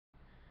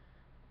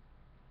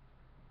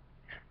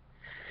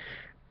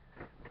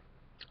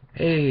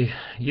Hey,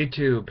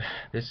 YouTube,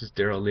 this is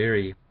Darryl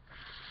Learie.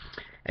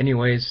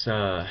 Anyways,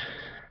 I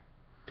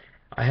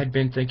had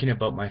been thinking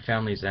about my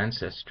family's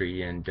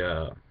ancestry and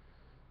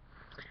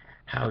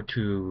how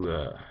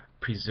to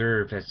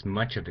preserve as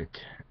much of it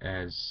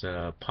as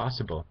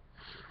possible.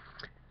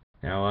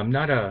 Now, I'm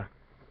not a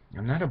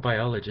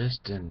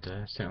biologist and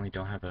certainly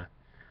don't have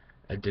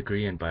a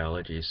degree in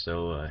biology,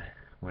 so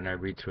when I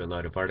read through a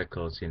lot of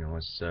articles,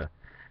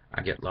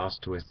 I get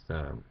lost with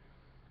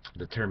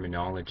the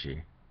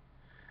terminology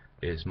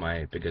is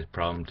my biggest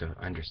problem to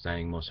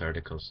understanding most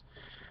articles.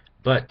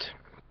 But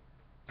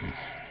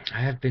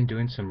I have been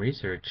doing some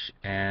research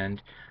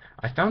and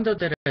I found out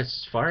that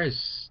as far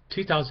as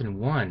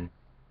 2001,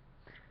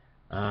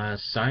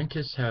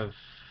 scientists have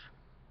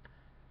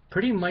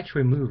pretty much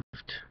removed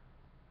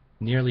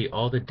nearly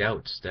all the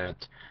doubts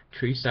that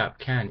tree sap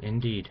can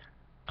indeed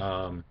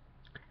um,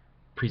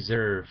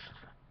 preserve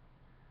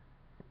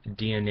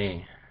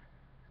DNA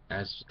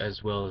as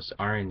well as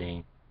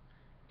RNA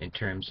in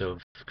terms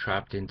of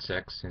trapped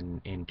insects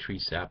in tree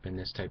sap and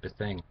this type of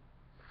thing.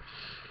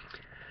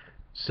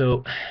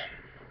 So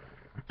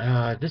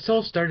this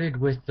all started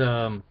with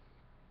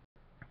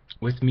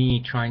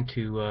me trying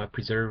to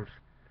preserve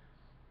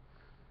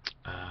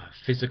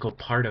physical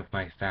part of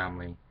my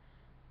family's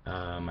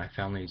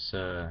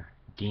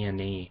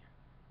DNA,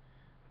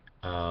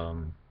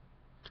 um,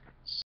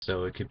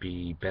 so it could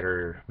be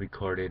better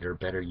recorded or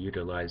better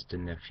utilized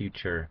in the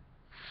future.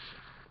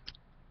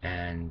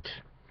 And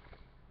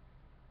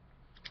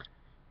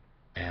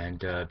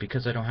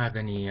because I don't have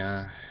any,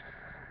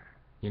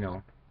 you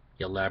know,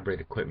 elaborate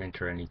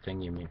equipment or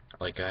anything, you mean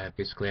like I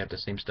basically have the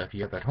same stuff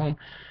you have at home,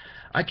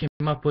 I came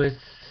up with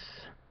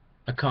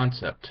a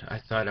concept. I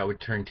thought I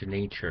would turn to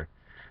nature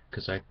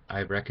because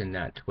I reckon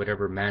that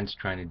whatever man's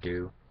trying to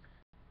do,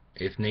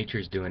 if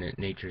nature's doing it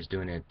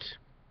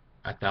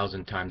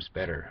 1,000 times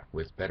better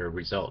with better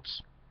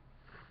results.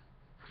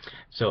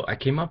 So I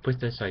came up with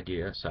this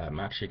idea, so I'm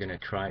actually going to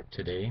try it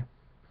today.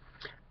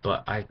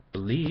 But I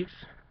believe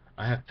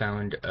I have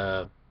found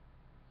a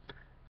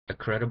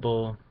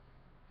credible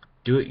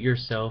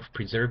do-it-yourself,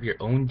 preserve your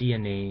own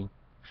DNA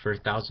for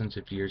thousands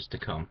of years to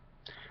come.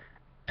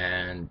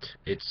 And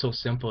it's so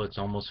simple, it's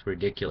almost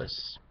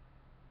ridiculous.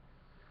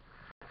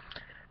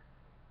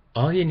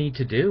 All you need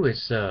to do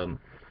is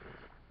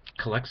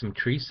collect some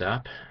tree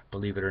sap,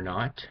 believe it or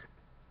not,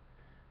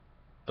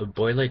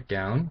 boil it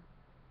down,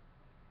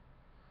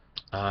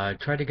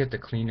 try to get the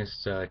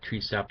cleanest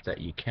tree sap that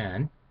you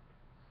can,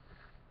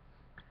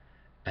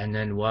 and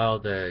then while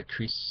the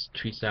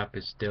tree sap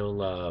is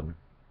still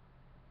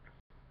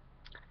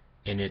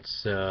in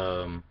its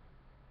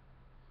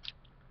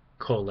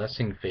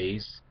coalescing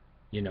phase,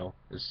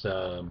 this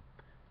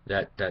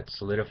that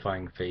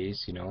solidifying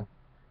phase,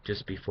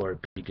 just before it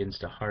begins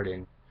to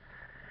harden,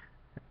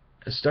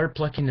 start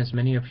plucking as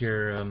many of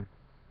your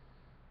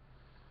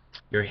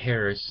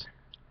hairs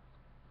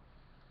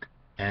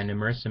and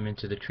immerse them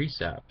into the tree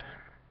sap.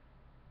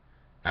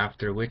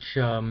 After which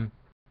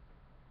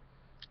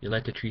you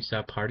let the tree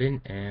sap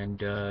harden, and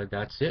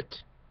that's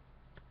it.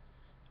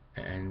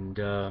 And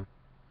the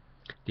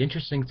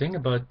interesting thing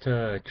about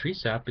tree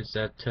sap is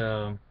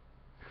that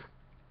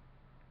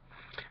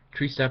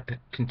tree sap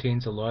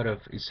contains a lot of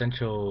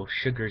essential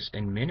sugars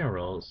and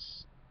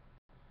minerals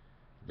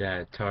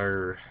that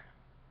are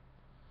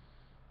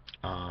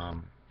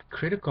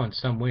critical in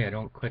some way. I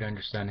don't quite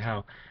understand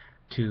how,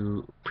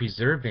 to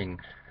preserving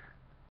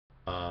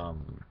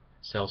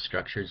cell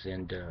structures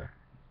and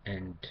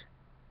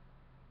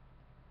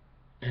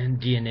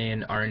DNA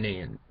and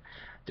RNA and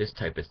this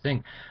type of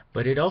thing.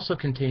 But it also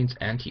contains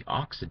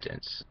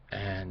antioxidants,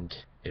 and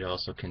it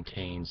also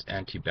contains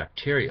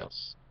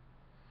antibacterials.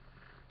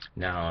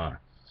 Now,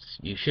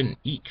 you shouldn't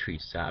eat tree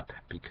sap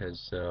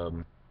because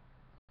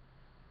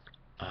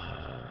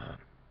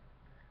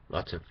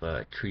lots of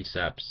tree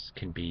saps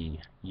can be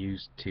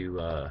used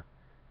to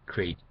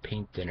create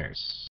paint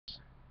thinners.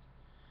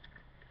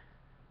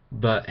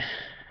 But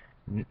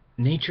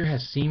nature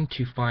has seemed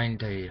to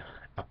find a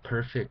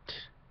perfect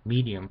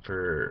medium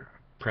for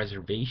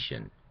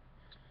preservation,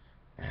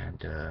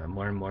 and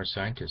more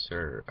scientists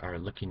are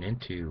looking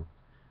into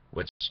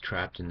what's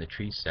trapped in the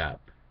tree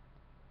sap,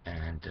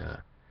 and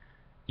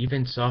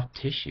even soft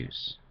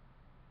tissues.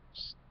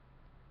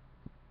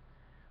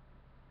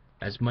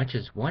 As much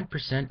as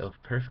 1% of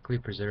perfectly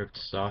preserved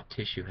soft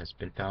tissue has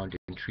been found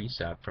in tree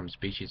sap from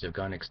species that have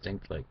gone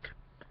extinct like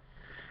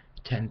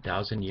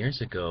 10,000 years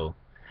ago,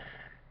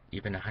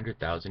 even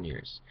 100,000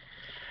 years.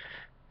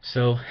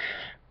 So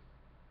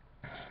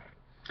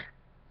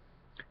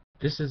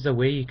this is a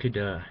way you could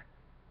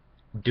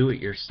do it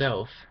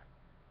yourself,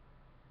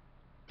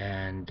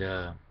 and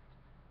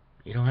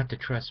you don't have to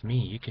trust me.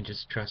 You can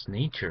just trust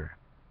nature.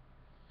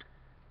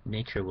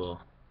 Nature will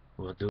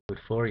do it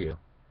for you.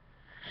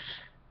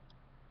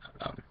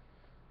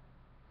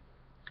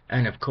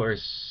 And of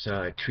course,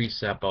 tree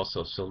sap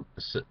also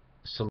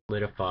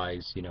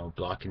solidifies,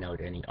 blocking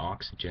out any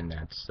oxygen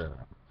that's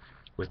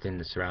within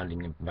the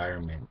surrounding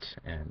environment,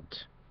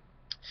 and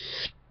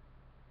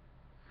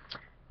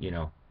you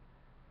know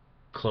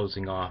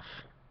closing off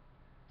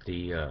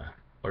the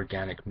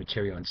organic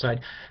material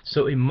inside.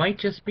 So it might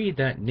just be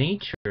that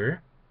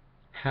nature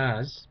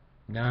has,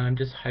 now I'm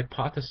just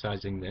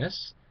hypothesizing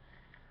this,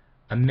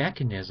 a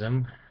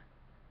mechanism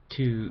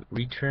to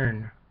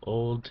return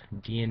old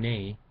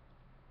DNA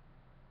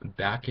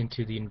back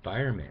into the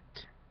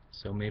environment.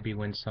 So maybe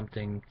when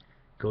something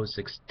goes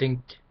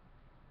extinct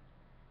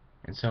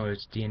and some of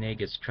its DNA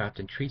gets trapped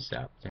in tree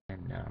sap,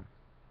 then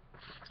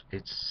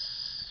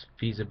it's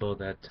feasible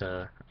that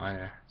on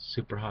a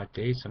super hot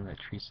day, some of that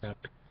tree sap,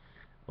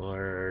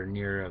 or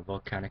near a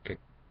volcanic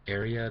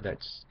area,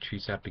 that tree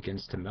sap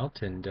begins to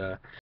melt, and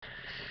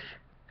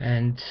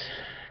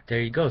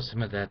there you go.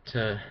 Some of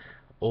that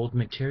old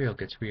material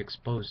gets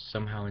re-exposed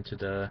somehow into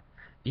the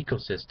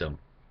ecosystem.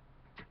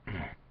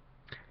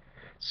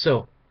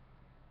 So,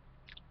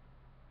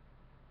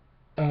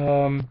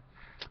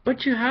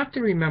 but you have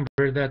to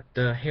remember that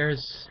the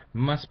hairs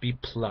must be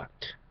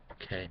plucked.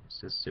 Okay,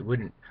 so it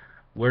wouldn't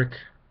work.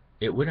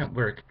 It wouldn't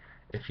work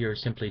if you were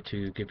simply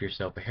to give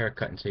yourself a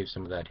haircut and save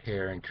some of that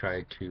hair and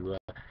try to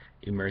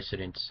immerse it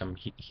into some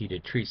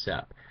heated tree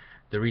sap.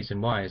 The reason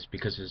why is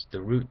because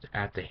the root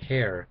at the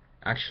hair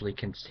actually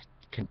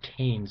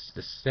contains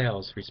the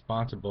cells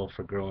responsible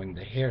for growing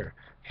the hair.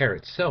 Hair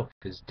itself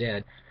is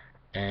dead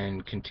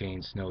and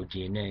contains no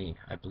DNA.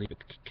 I believe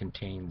it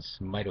contains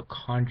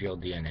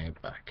mitochondrial DNA,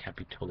 but I can't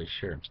be totally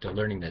sure. I'm still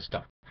learning this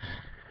stuff.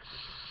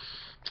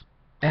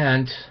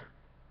 And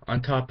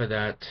on top of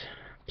that,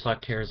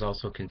 plucked hairs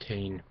also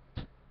contain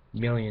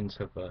millions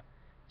of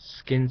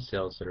skin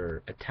cells that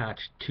are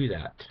attached to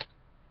that.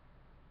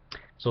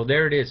 So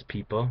there it is,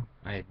 people.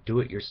 Do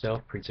it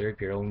yourself.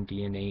 Preserve your own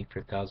DNA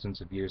for thousands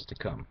of years to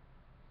come.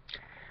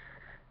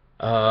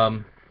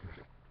 On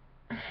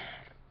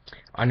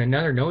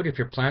another note, if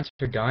your plants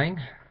are dying,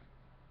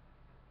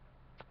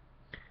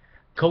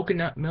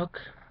 coconut milk,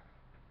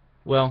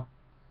 well,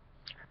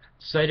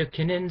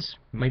 cytokinins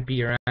might be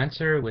your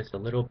answer with a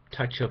little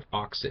touch of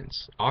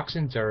auxins.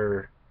 Auxins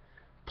are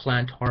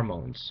plant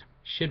hormones.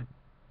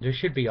 There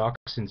should be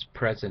auxins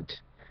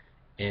present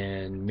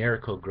in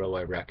Miracle-Gro,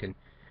 I reckon.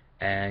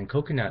 And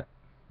coconut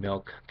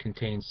milk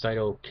contains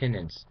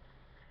cytokinins.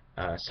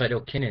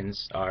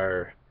 Cytokinins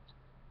are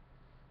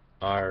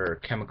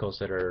chemicals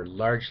that are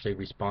largely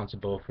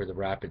responsible for the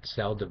rapid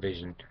cell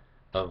division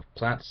of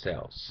plant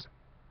cells.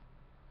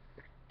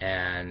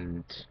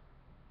 And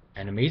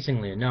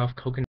amazingly enough,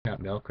 coconut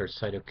milk, or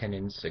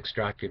cytokinins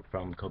extracted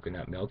from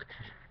coconut milk,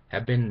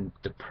 have been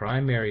the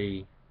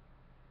primary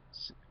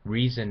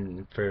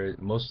reason for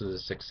most of the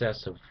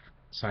success of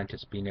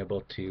scientists being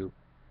able to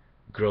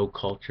grow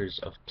cultures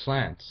of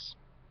plants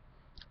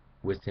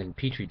within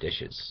petri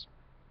dishes.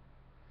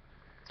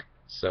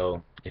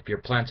 So if your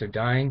plants are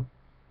dying,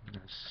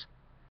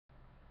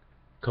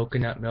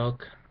 coconut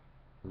milk,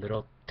 a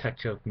little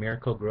touch of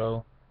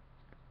Miracle-Gro,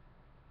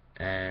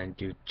 and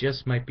you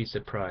just might be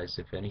surprised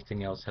if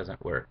anything else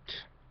hasn't worked.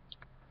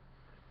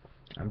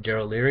 I'm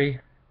Darryl Learie,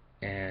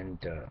 and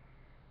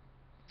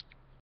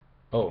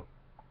oh,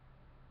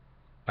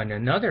 on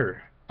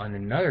another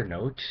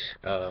note,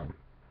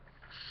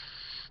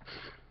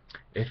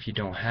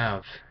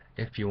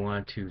 if you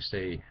want to,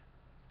 say,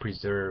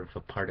 preserve a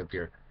part of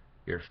your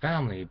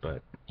family,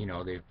 but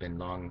they've been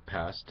long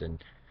past,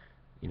 and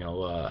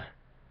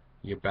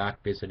you're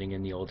back visiting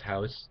in the old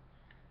house,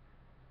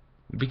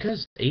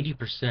 because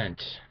 80%,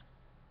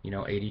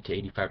 80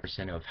 to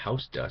 85% of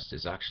house dust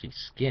is actually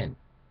skin.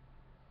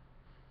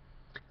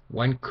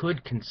 One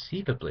could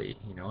conceivably,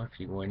 if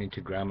you went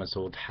into grandma's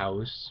old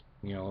house,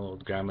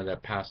 old grandma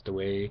that passed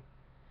away,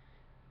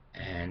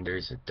 and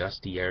there's a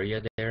dusty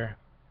area there,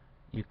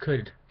 you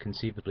could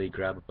conceivably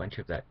grab a bunch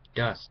of that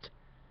dust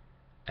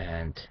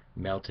and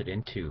melt it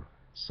into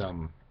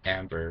some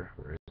amber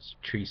or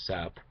tree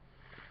sap,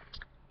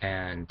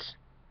 and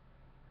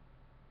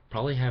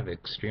probably have an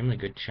extremely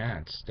good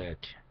chance that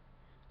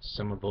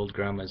some of old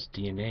grandma's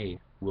DNA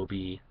will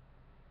be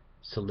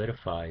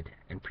solidified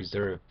and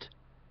preserved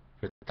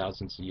for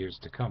thousands of years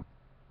to come.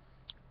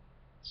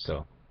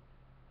 So,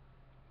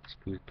 it's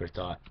food for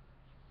thought.